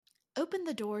opened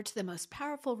the door to the most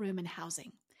powerful room in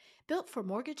housing. Built for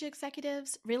mortgage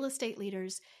executives, real estate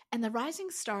leaders, and the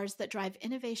rising stars that drive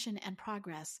innovation and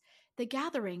progress, The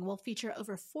Gathering will feature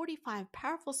over 45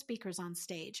 powerful speakers on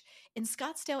stage in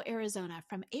Scottsdale, Arizona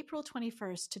from April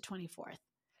 21st to 24th.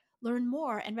 Learn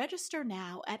more and register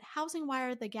now at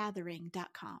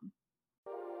housingwirethegathering.com.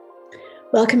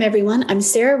 Welcome, everyone. I'm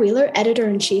Sarah Wheeler,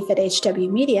 Editor-in-Chief at HW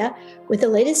Media, with the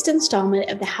latest installment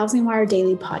of the Housing Wire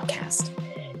Daily podcast.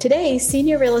 Today,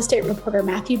 Senior Real Estate Reporter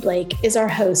Matthew Blake is our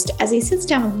host as he sits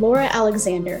down with Laura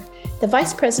Alexander, the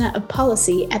Vice President of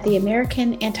Policy at the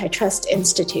American Antitrust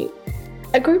Institute,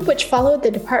 a group which followed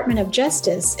the Department of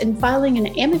Justice in filing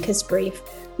an amicus brief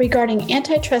regarding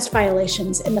antitrust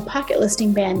violations in the pocket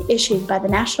listing ban issued by the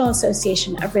National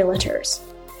Association of Realtors.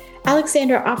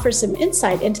 Alexander offers some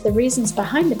insight into the reasons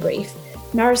behind the brief,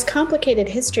 NAR's complicated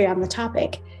history on the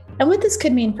topic, and what this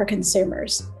could mean for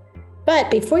consumers.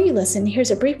 But before you listen, here's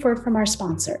a brief word from our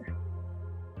sponsor.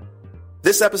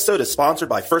 This episode is sponsored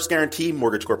by First Guarantee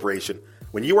Mortgage Corporation.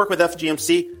 When you work with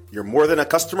FGMC, you're more than a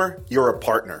customer, you're a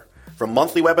partner. From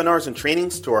monthly webinars and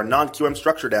trainings to our non-QM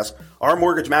structure desk, our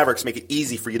mortgage mavericks make it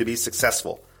easy for you to be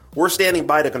successful. We're standing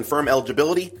by to confirm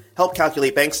eligibility, help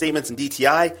calculate bank statements and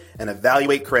DTI, and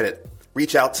evaluate credit.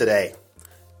 Reach out today.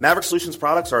 Maverick Solutions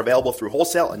products are available through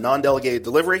wholesale and non-delegated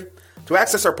delivery. To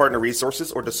access our partner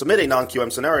resources or to submit a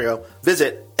non-QM scenario,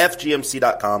 visit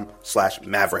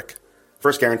fgmc.com/maverick.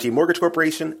 First Guarantee Mortgage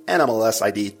Corporation, NMLS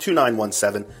ID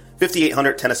 2917,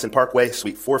 5800 Tennyson Parkway,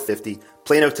 Suite 450,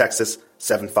 Plano, Texas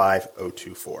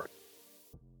 75024.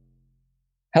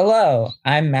 Hello,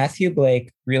 I'm Matthew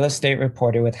Blake, real estate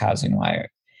reporter with Housing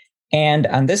Wire. And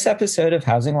on this episode of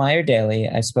Housing Wire Daily,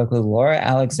 I spoke with Laura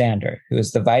Alexander, who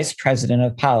is the Vice President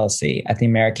of Policy at the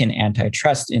American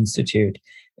Antitrust Institute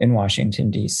in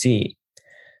Washington, D.C.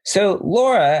 So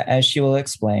Laura, as she will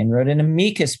explain, wrote an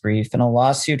amicus brief in a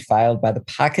lawsuit filed by the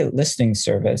Pocket Listing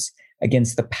Service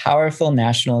against the powerful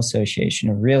National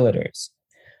Association of Realtors.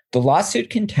 The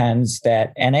lawsuit contends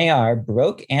that NAR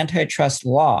broke antitrust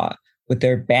law with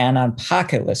their ban on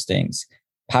pocket listings.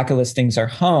 Pocket listings are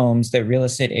homes that real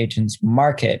estate agents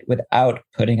market without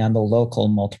putting on the local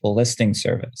multiple listing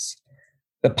service.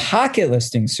 The pocket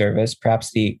listing service,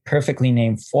 perhaps the perfectly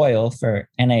named foil for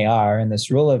NAR in this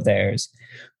rule of theirs,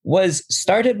 was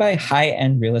started by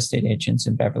high-end real estate agents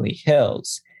in Beverly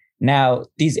Hills. Now,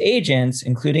 these agents,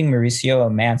 including Mauricio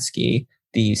Omansky,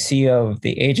 the CEO of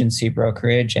the agency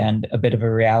brokerage and a bit of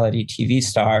a reality TV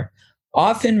star,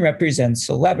 often represent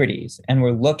celebrities and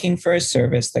were looking for a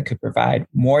service that could provide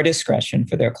more discretion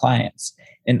for their clients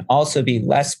and also be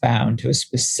less bound to a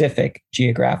specific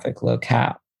geographic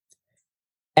locale.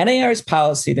 NAR's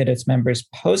policy that its members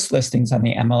post listings on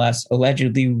the MLS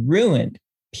allegedly ruined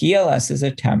PLS's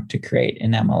attempt to create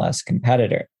an MLS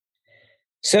competitor.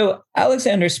 So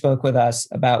Alexander spoke with us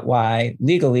about why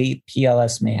legally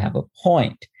PLS may have a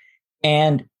point.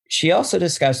 And she also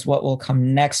discussed what will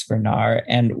come next for NAR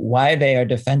and why they are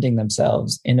defending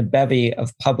themselves in a bevy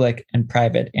of public and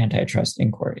private antitrust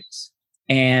inquiries.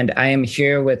 And I am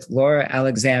here with Laura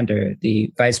Alexander,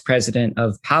 the Vice President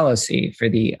of Policy for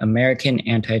the American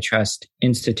Antitrust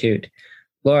Institute.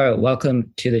 Laura,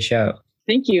 welcome to the show.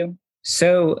 Thank you.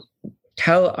 So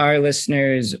tell our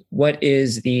listeners, what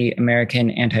is the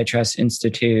American Antitrust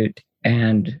Institute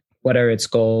and what are its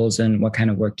goals and what kind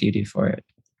of work do you do for it?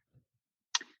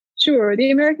 Sure.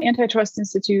 The American Antitrust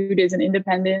Institute is an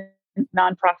independent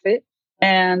nonprofit,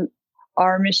 and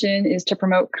our mission is to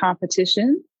promote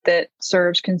competition that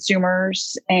serves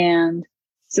consumers and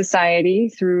society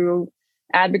through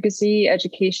advocacy,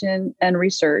 education, and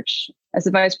research. As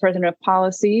the Vice President of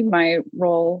Policy, my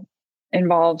role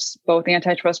involves both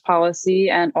antitrust policy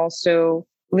and also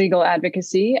legal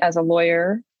advocacy. As a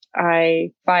lawyer,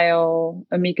 I file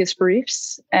amicus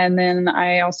briefs, and then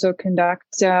I also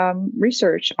conduct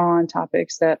research on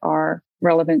topics that are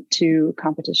relevant to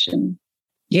competition.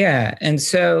 Yeah. And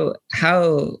so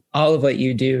how all of what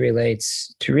you do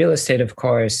relates to real estate, of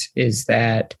course, is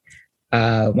that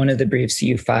one of the briefs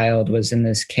you filed was in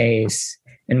this case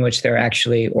in which there are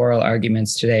actually oral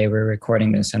arguments today. We're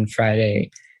recording this on Friday,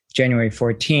 January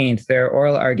 14th. There are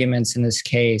oral arguments in this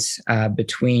case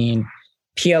between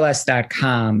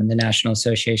PLS.com and the National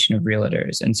Association of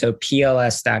Realtors. And so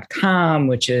PLS.com,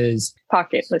 which is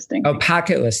pocket listing.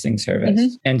 Pocket listing service.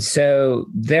 Mm-hmm. And so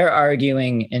they're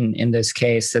arguing in this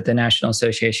case that the National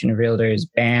Association of Realtors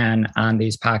ban on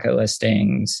these pocket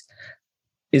listings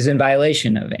is in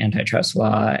violation of antitrust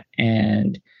law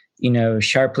and,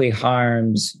 sharply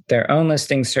harms their own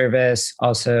listing service,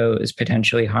 also is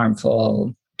potentially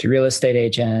harmful to real estate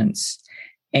agents.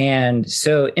 And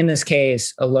so in this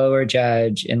case, a lower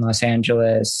judge in Los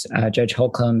Angeles, Judge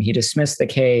Holcomb, he dismissed the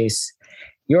case.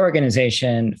 Your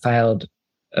organization filed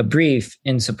a brief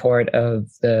in support of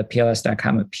the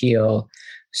PLS.com appeal.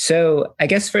 So I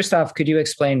guess first off, could you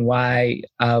explain why,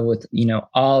 with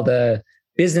all the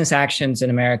business actions in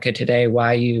America today,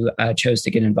 why you chose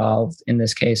to get involved in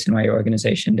this case and why your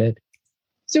organization did?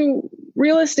 So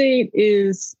real estate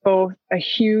is both a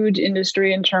huge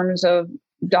industry in terms of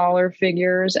dollar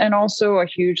figures and also a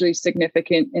hugely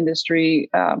significant industry,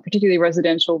 particularly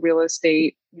residential real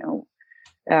estate.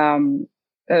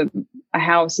 A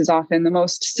house is often the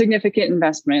most significant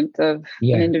investment of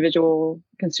an individual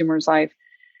consumer's life.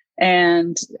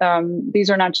 And these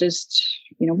are not just,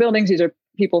 buildings, these are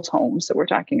people's homes that we're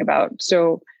talking about.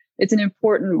 So it's an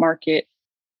important market,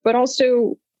 but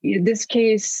also this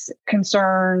case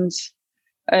concerns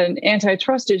an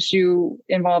antitrust issue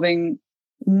involving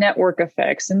network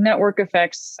effects. And network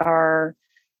effects are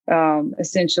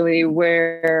essentially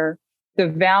where the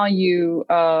value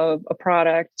of a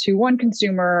product to one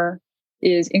consumer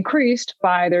is increased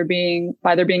by there being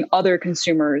other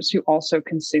consumers who also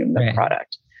consume the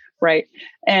product, right?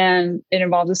 And it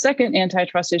involves a second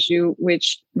antitrust issue,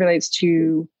 which relates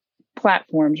to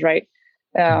platforms, right?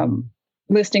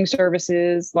 Listing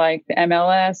services like the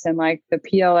MLS and like the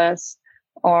PLS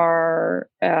are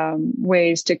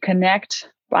ways to connect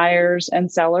buyers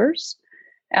and sellers.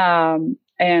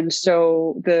 And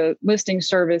so the listing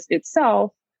service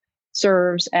itself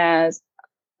serves as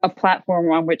a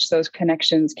platform on which those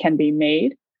connections can be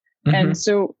made. Mm-hmm. And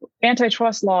so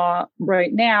antitrust law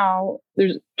right now,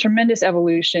 there's tremendous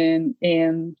evolution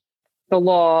in the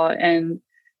law, and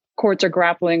courts are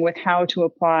grappling with how to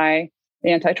apply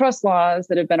the antitrust laws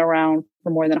that have been around for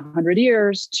more than 100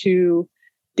 years to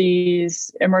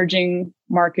these emerging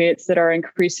markets that are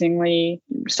increasingly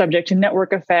subject to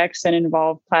network effects and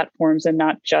involve platforms and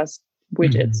not just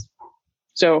widgets. Mm-hmm.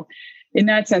 So in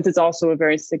that sense, it's also a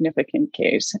very significant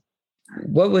case.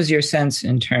 What was your sense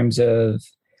in terms of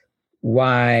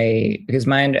why? Because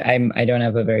I don't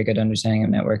have a very good understanding of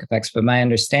network effects, but my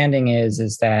understanding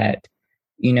is that,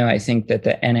 I think that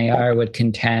the NAR would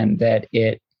contend that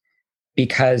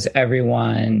because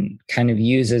everyone kind of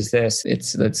uses this,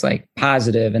 it's like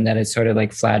positive, and that it sort of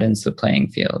like flattens the playing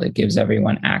field. It gives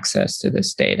everyone access to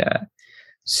this data.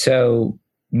 So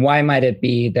why might it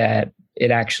be that it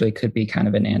actually could be kind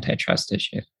of an antitrust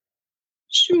issue?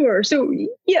 Sure. So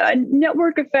yeah,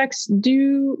 network effects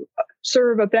do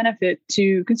serve a benefit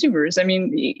to consumers. I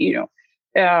mean,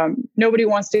 nobody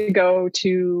wants to go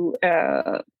to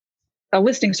a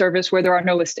listing service where there are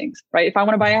no listings, right? If I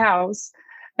want to buy a house,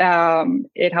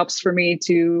 it helps for me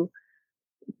to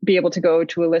be able to go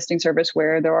to a listing service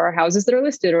where there are houses that are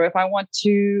listed. Or if I want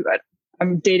to,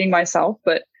 I'm dating myself,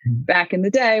 but back in the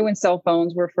day when cell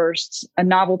phones were first a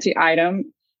novelty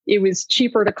item, it was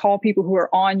cheaper to call people who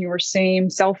are on your same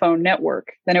cell phone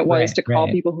network than it was to call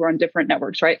people who are on different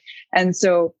networks, right? And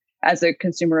so as a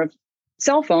consumer of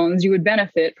cell phones, you would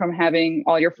benefit from having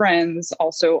all your friends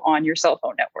also on your cell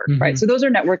phone network, right? So those are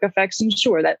network effects, and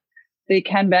sure that they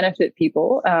can benefit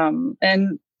people.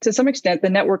 And to some extent, the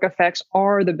network effects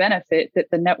are the benefit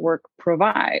that the network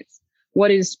provides.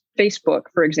 What is Facebook,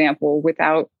 for example,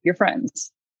 without your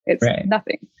friends? It's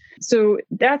nothing. So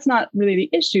that's not really the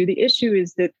issue. The issue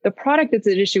is that the product that's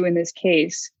at issue in this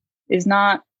case is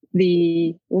not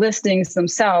the listings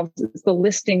themselves, it's the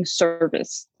listing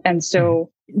service. And so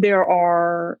there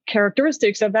are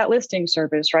characteristics of that listing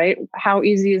service, right? How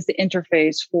easy is the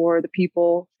interface for the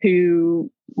people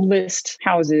who list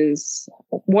houses?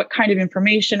 What kind of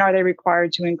information are they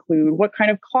required to include? What kind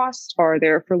of costs are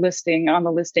there for listing on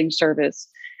the listing service?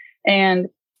 And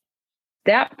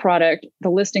that product,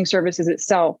 the listing services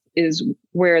itself, is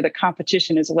where the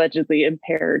competition is allegedly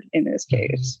impaired in this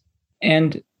case.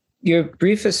 And your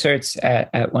brief asserts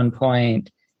at one point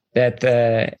that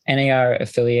the NAR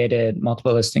affiliated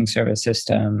multiple listing service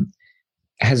system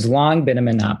has long been a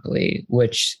monopoly,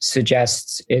 which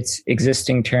suggests its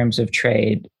existing terms of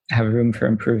trade have room for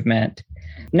improvement.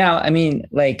 Now, I mean,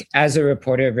 like as a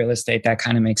reporter of real estate, that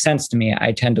kind of makes sense to me.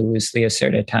 I tend to loosely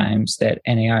assert at times that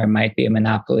NAR might be a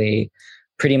monopoly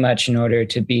pretty much in order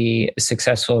to be a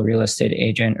successful real estate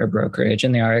agent or brokerage.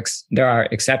 And there are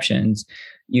exceptions.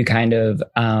 You kind of,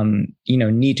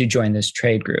 need to join this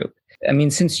trade group. I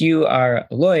mean, since you are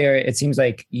a lawyer, it seems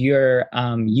like your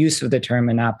use of the term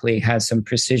monopoly has some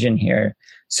precision here.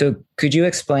 So could you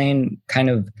explain kind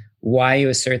of why you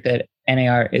assert that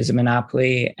NAR is a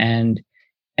monopoly? And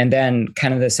then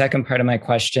kind of the second part of my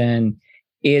question,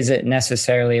 is it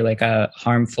necessarily like a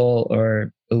harmful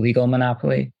or illegal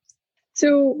monopoly?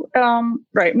 So,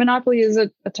 right, monopoly is a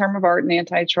term of art in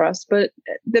antitrust, but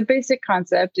the basic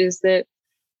concept is that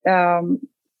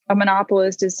a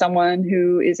monopolist is someone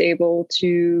who is able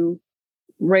to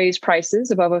raise prices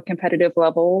above a competitive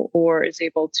level or is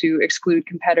able to exclude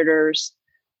competitors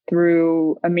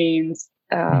through a means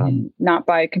not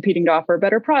by competing to offer a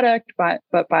better product, but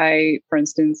by, for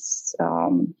instance,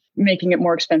 making it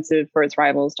more expensive for its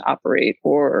rivals to operate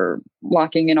or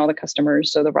locking in all the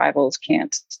customers so the rivals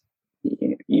can't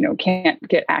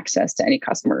get access to any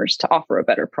customers to offer a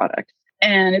better product.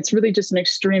 And it's really just an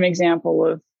extreme example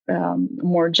of a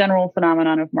more general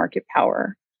phenomenon of market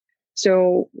power.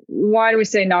 So why do we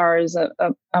say NAR is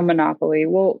a monopoly?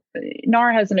 Well,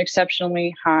 NAR has an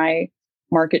exceptionally high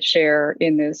market share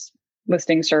in this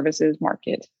listing services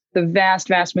market. The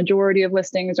vast majority of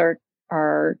listings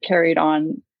are carried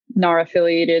on NAR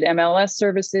affiliated MLS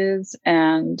services.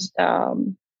 And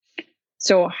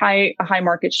so a high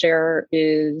market share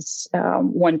is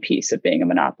one piece of being a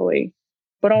monopoly.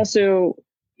 But also,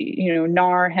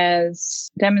 NAR has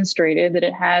demonstrated that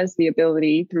it has the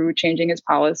ability through changing its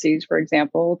policies, for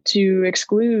example, to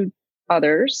exclude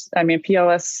others. I mean,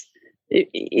 PLS,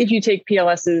 if you take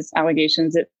PLS's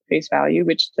allegations at face value,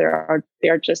 which they are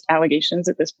just allegations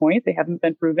at this point, they haven't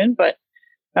been proven, but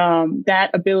that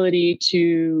ability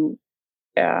to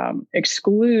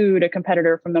exclude a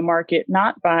competitor from the market,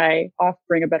 not by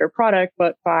offering a better product,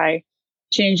 but by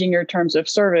changing your terms of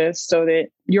service so that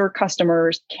your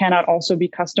customers cannot also be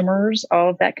customers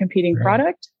of that competing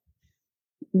product.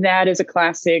 That is a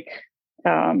classic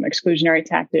exclusionary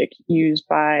tactic used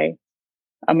by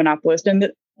a monopolist, and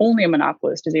that only a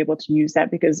monopolist is able to use that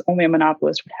because only a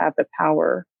monopolist would have the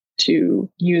power to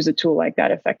use a tool like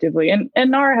that effectively. And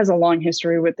NAR has a long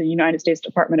history with the United States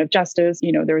Department of Justice.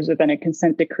 There was been a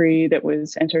consent decree that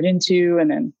was entered into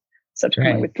and then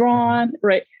subsequently withdrawn.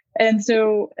 Right. And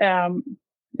so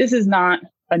this is not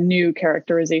a new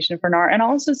characterization for NAR. And I'll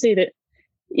also say that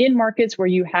in markets where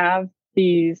you have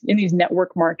these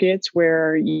network markets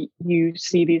where you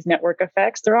see these network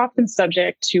effects, they're often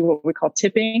subject to what we call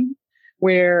tipping,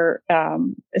 where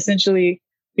essentially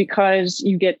because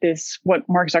you get this, what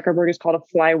Mark Zuckerberg has called a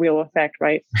flywheel effect,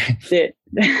 right? That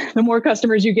the more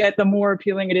customers you get, the more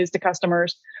appealing it is to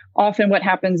customers. Often what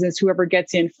happens is whoever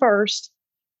gets in first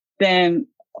then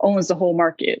owns the whole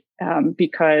market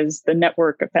because the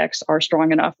network effects are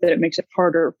strong enough that it makes it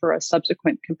harder for a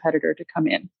subsequent competitor to come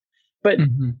in. But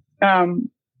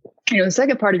the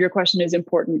second part of your question is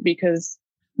important because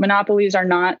monopolies are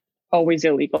not always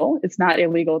illegal. It's not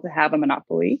illegal to have a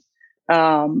monopoly.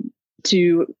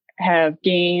 To have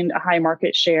gained a high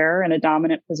market share and a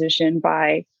dominant position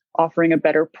by offering a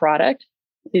better product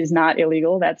is not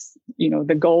illegal. That's,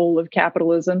 the goal of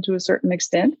capitalism to a certain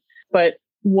extent. But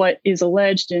what is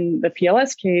alleged in the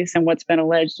PLS case and what's been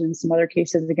alleged in some other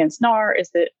cases against NAR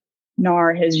is that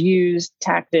NAR has used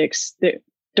tactics that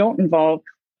don't involve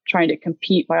trying to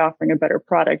compete by offering a better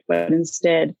product, but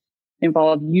instead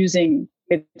involve using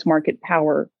its market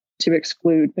power to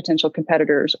exclude potential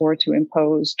competitors or to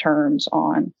impose terms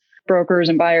on brokers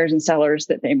and buyers and sellers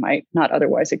that they might not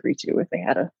otherwise agree to if they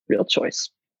had a real choice.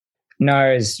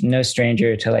 NAR is no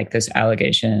stranger to this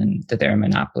allegation that they're a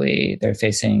monopoly. They're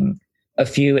facing a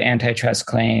few antitrust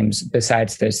claims.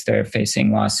 Besides this, they're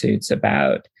facing lawsuits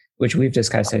about, which we've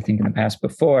discussed, I think, in the past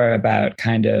before, about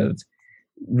kind of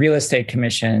real estate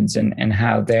commissions and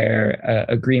how their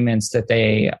agreements that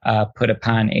they put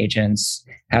upon agents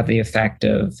have the effect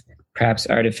of perhaps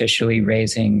artificially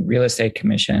raising real estate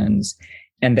commissions.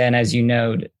 And then, as you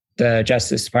know, the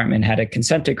Justice Department had a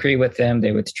consent decree with them.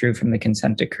 They withdrew from the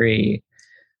consent decree.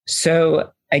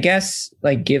 So I guess,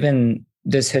 given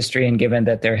this history and given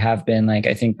that there have been,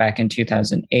 I think back in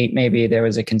 2008, maybe there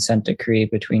was a consent decree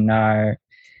between NAR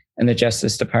and the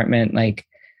Justice Department,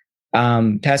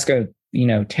 to ask a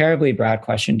terribly broad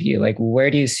question to you,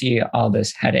 where do you see all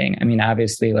this heading? I mean,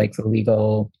 obviously, the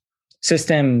legal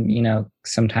system,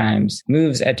 sometimes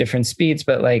moves at different speeds,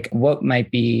 but what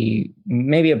might be,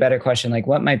 maybe a better question,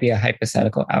 what might be a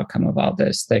hypothetical outcome of all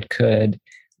this that could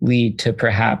lead to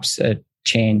perhaps a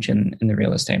change in the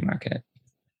real estate market?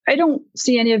 I don't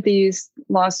see any of these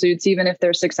lawsuits, even if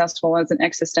they're successful, as an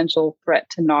existential threat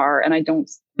to NAR. And I don't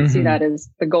see that as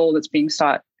the goal that's being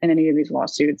sought in any of these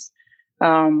lawsuits.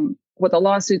 What the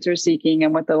lawsuits are seeking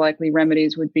and what the likely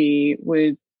remedies would be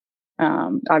would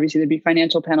obviously there'd be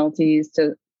financial penalties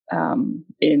to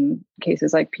in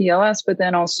cases like PLS, but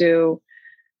then also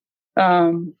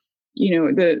the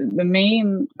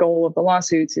main goal of the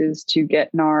lawsuits is to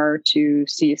get NAR to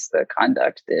cease the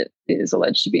conduct that is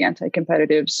alleged to be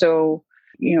anti-competitive. So,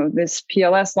 this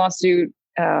PLS lawsuit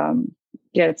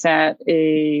gets at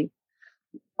a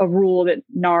a rule that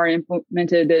NAR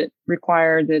implemented that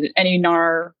required that any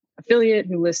NAR affiliate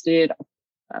who listed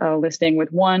a listing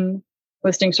with one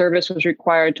listing service was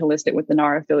required to list it with the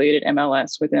NAR affiliated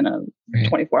MLS within a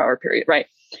 24-hour period, right?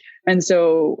 And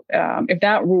so if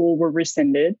that rule were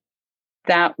rescinded,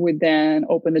 that would then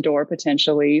open the door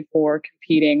potentially for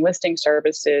competing listing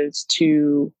services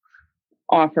to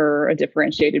offer a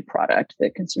differentiated product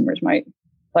that consumers might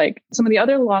like. Some of the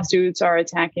other lawsuits are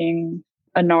attacking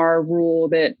a NAR rule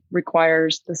that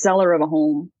requires the seller of a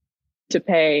home to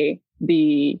pay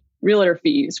the realtor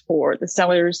fees for the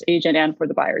seller's agent and for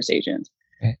the buyer's agent.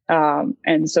 Okay.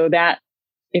 And so that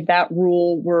if that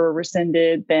rule were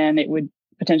rescinded, then it would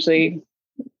potentially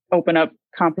open up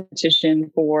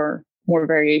competition for more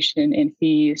variation in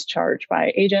fees charged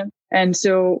by agents. And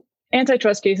so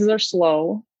antitrust cases are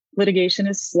slow. Litigation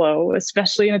is slow,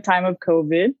 especially in a time of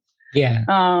COVID. Yeah.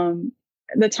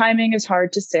 The timing is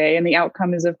hard to say, and the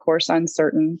outcome is, of course,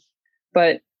 uncertain.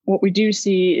 But what we do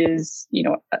see is,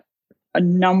 a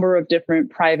number of different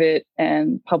private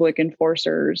and public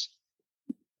enforcers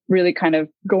really kind of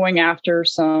going after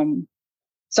some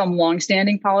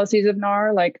longstanding policies of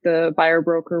NAR, like the buyer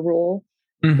broker rule,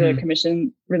 the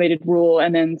commission related rule,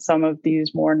 and then some of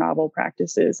these more novel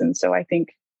practices. And so I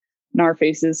think NAR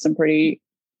faces some pretty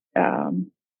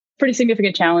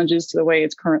significant challenges to the way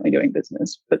it's currently doing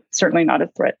business, but certainly not a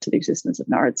threat to the existence of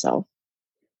NAR itself.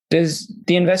 Does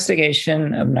the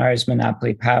investigation of NAR's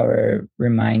monopoly power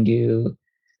remind you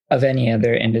of any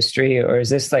other industry, or is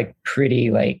this like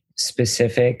pretty like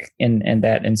specific in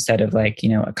that instead of like,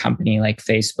 a company like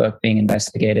Facebook being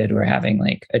investigated, we're having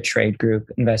like a trade group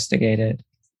investigated?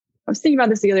 I was thinking about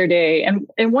this the other day, and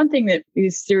one thing that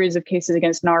these series of cases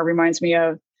against NAR reminds me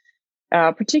of,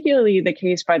 particularly the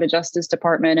case by the Justice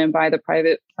Department and by the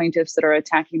private plaintiffs that are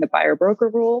attacking the buyer broker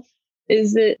rule,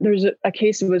 is that there's a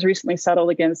case that was recently settled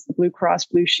against the Blue Cross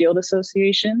Blue Shield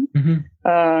Association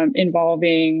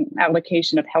involving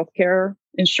application of healthcare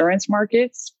insurance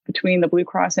markets between the Blue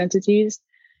Cross entities.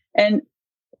 And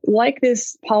like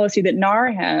this policy that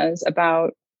NAR has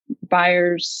about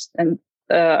buyers and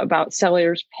about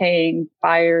sellers paying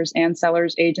buyers and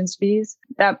sellers agents fees,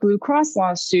 that Blue Cross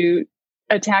lawsuit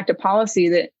attacked a policy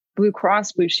that Blue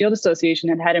Cross Blue Shield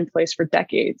Association had in place for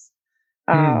decades.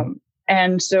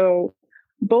 And so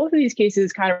both of these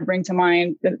cases kind of bring to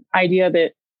mind the idea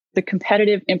that the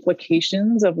competitive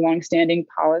implications of longstanding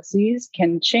policies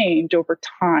can change over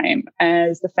time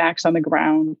as the facts on the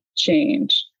ground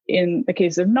change. In the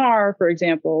case of NAR, for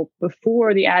example,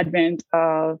 before the advent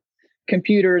of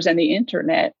computers and the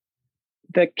internet,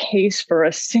 the case for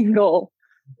a single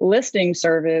listing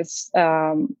service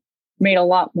made a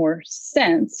lot more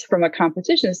sense from a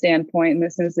competition standpoint, in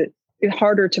the sense that it's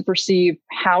harder to perceive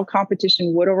how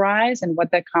competition would arise and what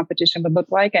that competition would look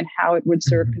like and how it would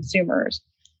serve consumers.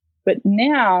 But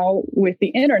now with the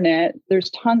internet, there's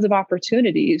tons of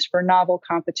opportunities for novel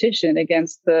competition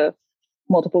against the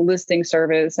multiple listing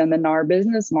service and the NAR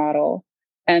business model.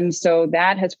 And so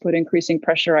that has put increasing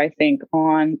pressure, I think,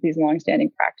 on these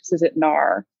longstanding practices at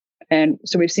NAR. And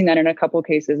so we've seen that in a couple of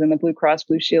cases, and the Blue Cross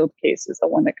Blue Shield case is the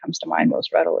one that comes to mind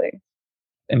most readily.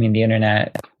 I mean, the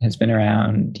internet has been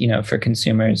around, for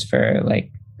consumers for like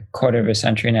a quarter of a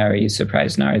century now. Are you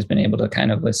surprised NAR has been able to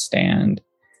kind of withstand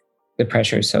the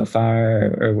pressure so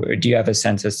far? Or do you have a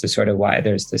sense as to sort of why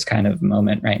there's this kind of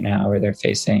moment right now where they're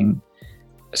facing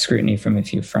scrutiny from a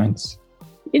few fronts?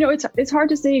 It's hard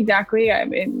to say exactly. I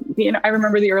mean, I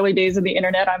remember the early days of the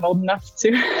internet. I'm old enough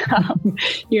to,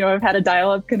 I've had a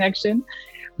dial-up connection,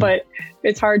 but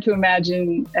it's hard to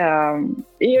imagine.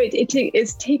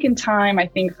 It's taken time, I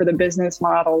think, for the business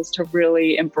models to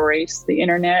really embrace the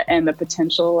internet and the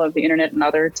potential of the internet and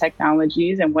other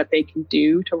technologies and what they can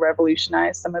do to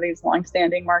revolutionize some of these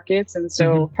longstanding markets. And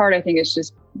so part, I think, it's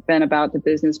just been about the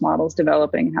business models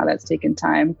developing and how that's taken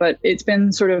time. But it's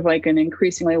been sort of like an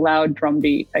increasingly loud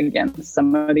drumbeat against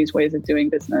some of these ways of doing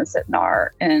business at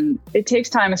NAR. And it takes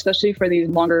time, especially for these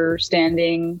longer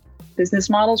standing business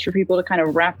models, for people to kind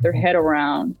of wrap their head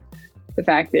around the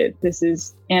fact that this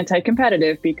is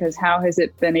anti-competitive, because how has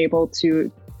it been able to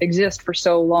exist for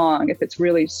so long if it's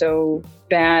really so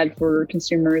bad for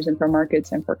consumers and for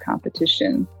markets and for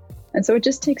competition? And so it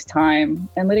just takes time,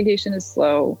 and litigation is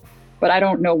slow. But I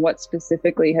don't know what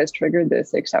specifically has triggered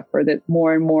this, except for that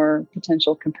more and more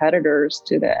potential competitors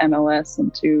to the MLS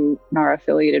and to NAR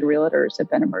affiliated realtors have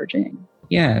been emerging.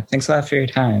 Yeah, thanks a lot for your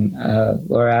time.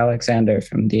 Laura Alexander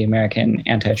from the American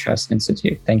Antitrust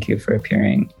Institute. Thank you for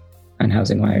appearing on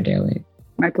Housing Wire Daily.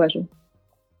 My pleasure.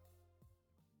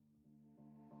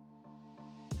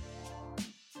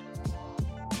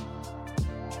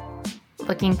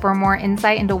 Looking for more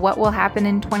insight into what will happen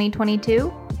in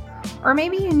 2022? Or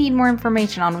maybe you need more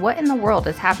information on what in the world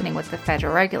is happening with the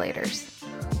federal regulators.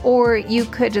 Or you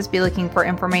could just be looking for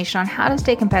information on how to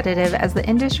stay competitive as the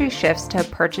industry shifts to a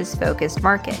purchase-focused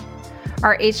market.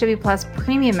 Our HW Plus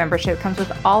Premium membership comes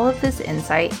with all of this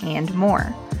insight and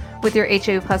more. With your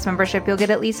HW Plus membership, you'll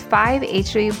get at least 5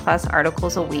 HW Plus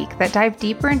articles a week that dive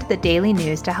deeper into the daily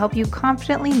news to help you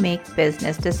confidently make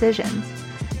business decisions.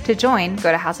 To join,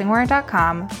 go to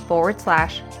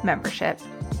housingwire.com/membership.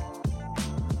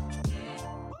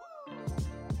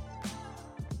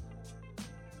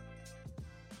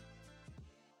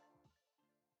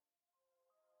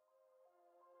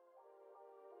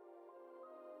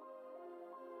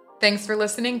 Thanks for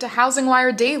listening to Housing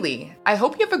Wire Daily. I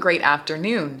hope you have a great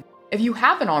afternoon. If you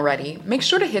haven't already, make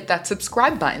sure to hit that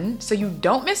subscribe button so you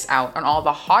don't miss out on all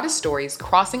the hottest stories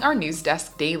crossing our news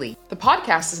desk daily. The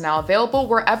podcast is now available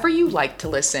wherever you like to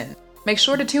listen. Make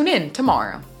sure to tune in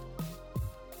tomorrow.